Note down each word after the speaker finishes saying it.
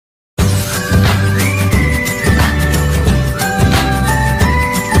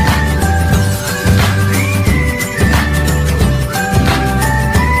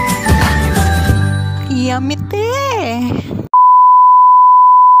damit eh.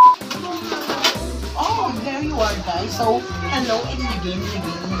 Oh, there you are guys. So, hello and again.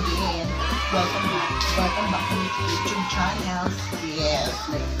 Welcome back to my YouTube channel. Yes,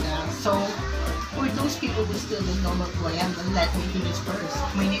 like that. So, for those people who still don't know who I am, let me do this first.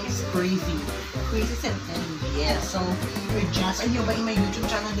 My name is Crazy. Crazy and yes. So, you're just new ba in my YouTube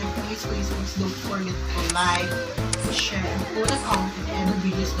channel, then please don't forget to like, to share, and put a comment in every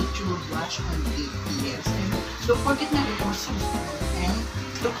videos that you will watch on it. Yes. And don't forget na to subscribe and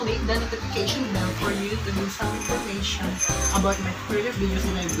to click the notification bell for you to get some information about my further videos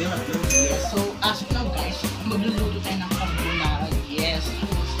that I will upload. Yes. So, as of now guys, magluluto tayo ng carbonara. Yes.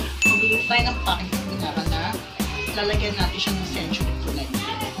 Magluluto tayo ng paking carbonara na lalagyan natin siya ng century tuna.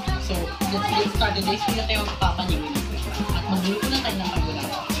 So, let's get started guys. Hindi na tayo magpapaningin. At magluluto na tayo ng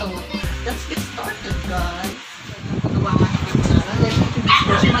carbonara. So, let's get started guys. Magawa nga ng carbonara. Let's get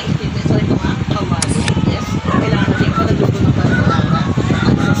first maitin. So, ito nga, kawali. Yes. Kailangan natin yung palagluto ng carbonara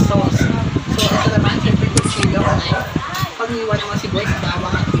at sa sauce. So, ito naman, siyempre kuchilyo ko na yun. Pag-iwan naman si boys,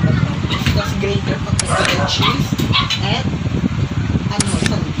 bawang at iba. Tapos grater, pagkakita cheese. And,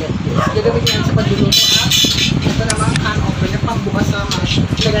 salted. Gagawin yan sa pagluluto at ito naman can opener, pambukas sa mushroom.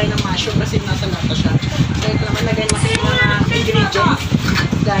 Lagay ng mushroom kasi nasa lata siya. So, ito naman, lagay natin yung mga ingredients.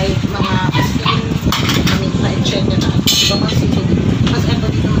 Dahil mga asin, paminta, etc. Ito mga seafood. Tapos ito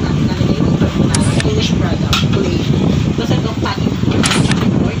dito naman natin nalagay yung carbonara, finished product, plate. Tapos ito packing food,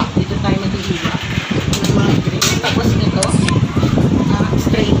 chocolate board. Dito tayo mag-iiwa ng mga ingredients. Tapos ito,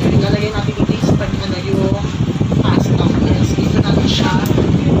 strainer. Lalagay natin dito yung pasta. Yes, dito natin siya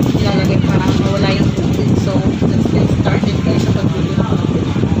ilalagay para mawala yung tubig. So, let's get started guys sa pagluluto ng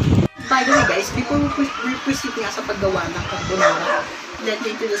carbonara. By the way guys, before we proceed nga sa paggawa ng carbonara, let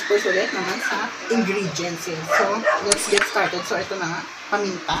me introduce first ulit naman sa ingredients. So, let's get started. So, ito na nga,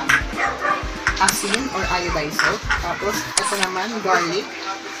 paminta, asin or iodized salt. Tapos, ito naman, garlic.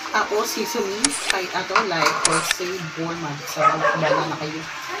 Tapos, seasoning, kahit ito, like, or say, gourmand. So, bala na kayo.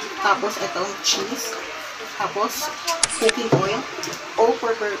 Tapos, itong cheese. Tapos, cooking oil,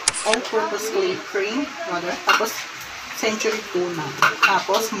 all-purpose cream, water. Tapos, century tuna.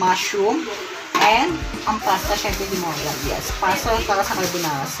 Tapos, mushroom. And, ang pasta, syempre, limoya. Yes, pasta para sa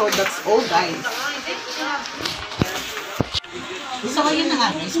carbonara. So, that's all, guys. So, ayun na nga,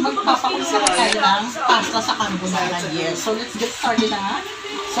 guys. Magpapakunsara tayo ng pasta sa carbonara. Yes. So, let's get started na nga.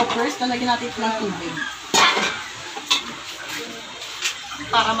 So, first, nalagyan natin ito ng tubig.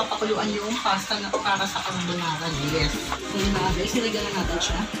 Para mapakuluan yung pasta na para sa carbonara. Yes. So, yun na nga, guys. Nilagyan na natin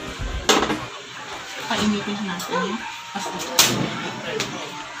siya. Painitin na natin yung pasta.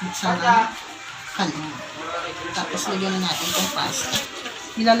 Sana kanin. Tapos, lagyan na natin itong pasta.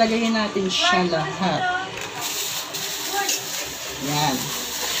 Ilalagay natin siya lahat. Yan.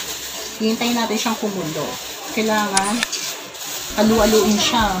 Hihintayin natin siyang kumulo. Kailangan halu-haluin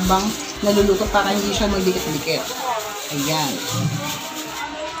siya habang naluluto para hindi siya magdikit-dikit. Ayan.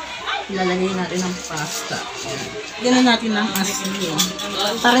 Ilalagay natin ang pasta. Ayan natin ng asin.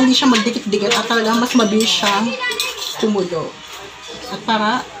 Para hindi siya magdikit-dikit at talagang mas mabilis siyang kumulo. At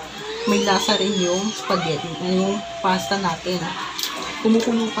para may lasa rin yung spaghetti, yung pasta natin.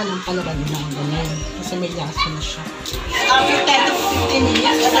 Kumukulo pa lang palaban ng ganyan. Kasi may lasa na siya. After 10 to 15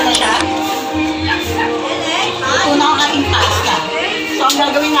 minutes, ito na siya. Ito na ang ating pasta. So, ang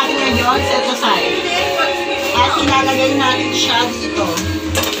gagawin natin ngayon, set aside. At ilalagay natin siya dito.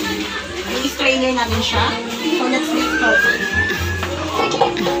 I-strainer natin siya. So, let's get started.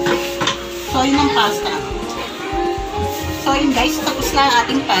 So, yun ang pasta. So, yun guys, tapos na ang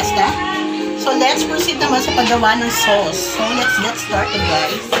ating pasta. So, let's proceed naman sa paggawa ng sauce. So, let's get started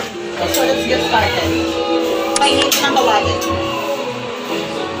guys. So, let's get started. Painit ng kawali.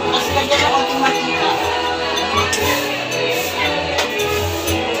 Tapos, lagyan ng konting mantika.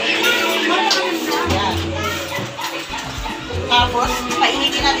 Ayan. Tapos,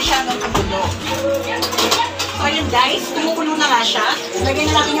 painitin natin siya hanggang kumulo. So, yun guys, kumukulo na nga siya. Lagyan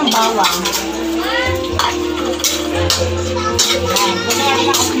na natin yung bawang. Ayan. Lagyan natin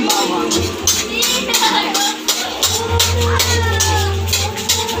ang konting bawang.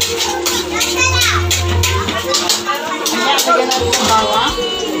 Lagyan natin yung bawang.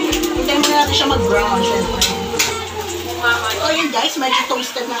 Hintayin muna natin siya mag-brown, syempre. So yun guys, medyo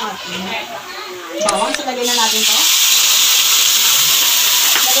toasted na ating bawang. So lagyan na natin to.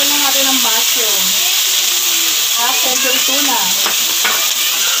 Lagyan na natin ang mushroom. At century tuna.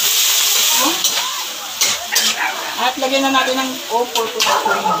 At lagyan na natin ng all-purpose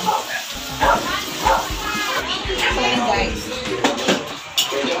cream. So yun guys.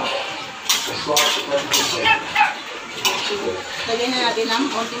 Lagyan na natin ng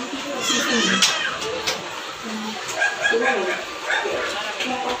konting seasoning. Lagyan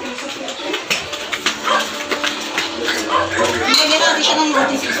natin siya ng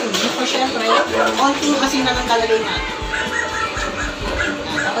roti seasoning. So, syempre, konting asin na lang talagay natin.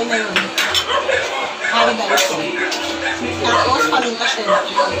 Okay na yun. Okay guys. Tapos, paminta syempre.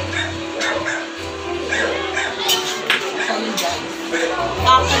 So, yun guys.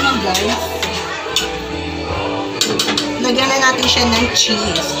 After nun guys, lagyan na natin siya ng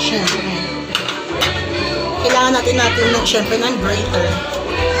cheese. Syempre. Kailangan natin syempre ng grater.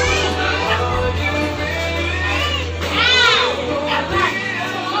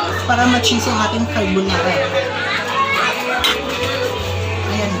 Para ma-cheese yung ating carbonara.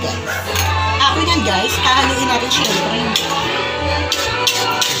 Ayan guys. After yan guys, hahaluin natin syempre.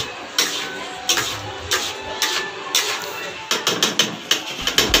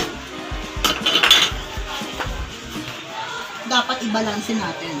 Dapat i-balance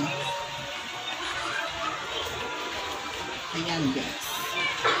natin. Ayan guys.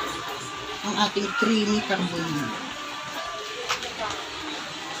 Ang ating creamy carbonara.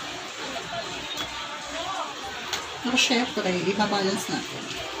 Pero syempre, ibabalance natin.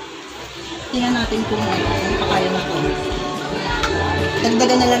 Tingnan natin kung kaya na ito.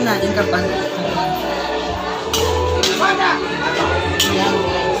 Dagdagan na lang natin kapag ayan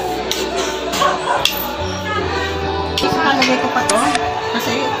guys. Ikalagay ko pa to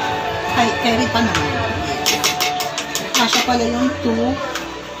kasi carry pa naman. Kasya pala yung 2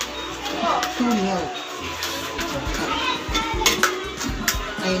 milk.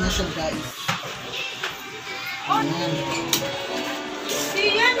 Ayun na siya guys. Ayan.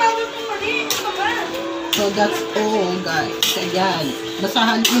 So that's all guys. Ayan.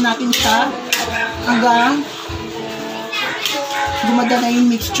 Basahan natin siya hanggang gumagana yung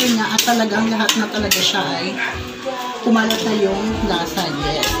mixture niya at talagang lahat na talaga siya ay kumalat na yung lasa.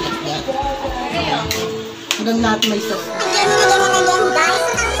 Yes, like that. Ayan. Hanggang lahat may sauce.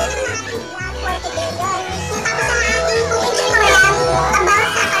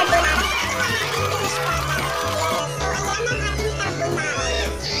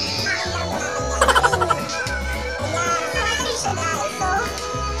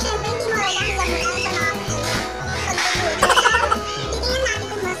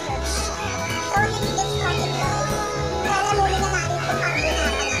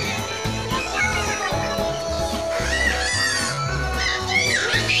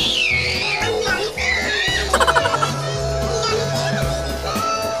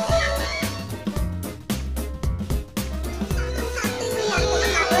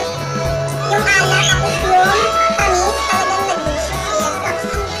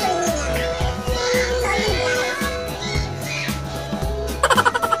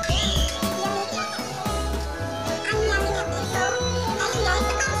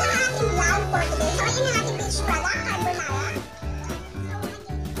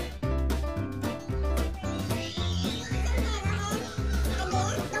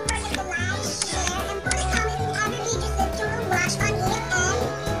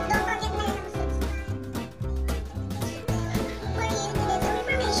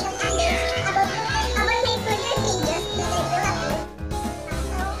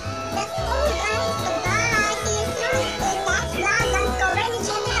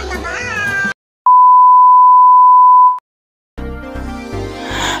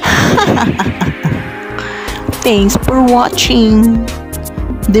 Thanks for watching.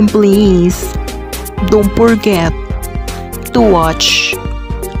 Then please don't forget to watch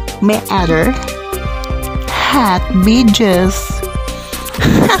my other hot videos.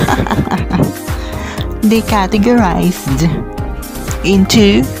 They categorized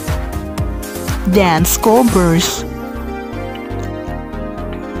into dance covers,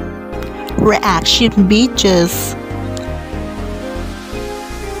 reaction videos,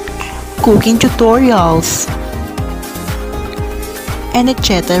 cooking tutorials, and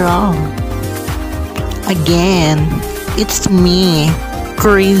etc. Again, it's me,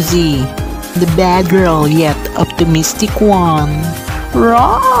 Crazy, the bad girl yet optimistic one.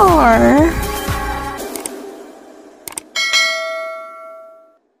 Roar!